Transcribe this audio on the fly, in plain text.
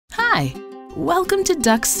Hi, welcome to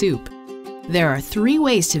Dux-Soup. There are 3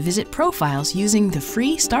 ways to visit profiles using the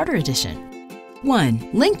free Starter Edition. 1.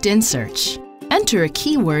 LinkedIn search. Enter a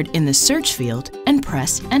keyword in the search field and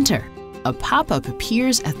press Enter. A pop-up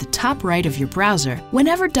appears at the top right of your browser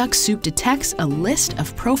whenever Dux-Soup detects a list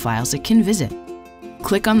of profiles it can visit.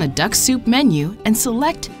 Click on the Dux-Soup menu and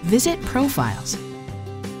select Visit Profiles.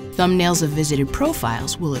 Thumbnails of visited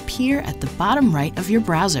profiles will appear at the bottom right of your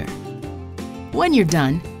browser. When you're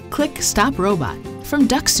done, click Stop Robot from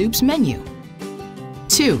Dux-Soup's menu.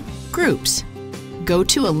 2. Groups. Go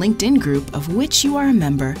to a LinkedIn group of which you are a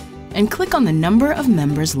member and click on the Number of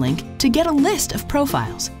Members link to get a list of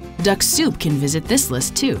profiles. Dux-Soup can visit this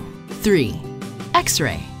list too. 3.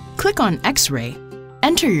 X-Ray. Click on X-Ray,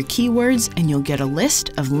 enter your keywords, and you'll get a list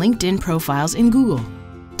of LinkedIn profiles in Google.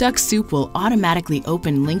 Dux-Soup will automatically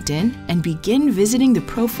open LinkedIn and begin visiting the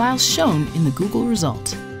profiles shown in the Google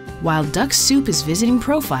result. While Dux-Soup is visiting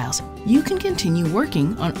profiles, you can continue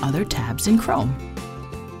working on other tabs in Chrome.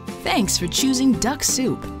 Thanks for choosing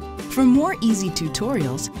Dux-Soup. For more easy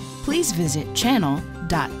tutorials, please visit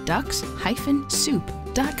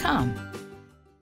channel.dux-soup.com.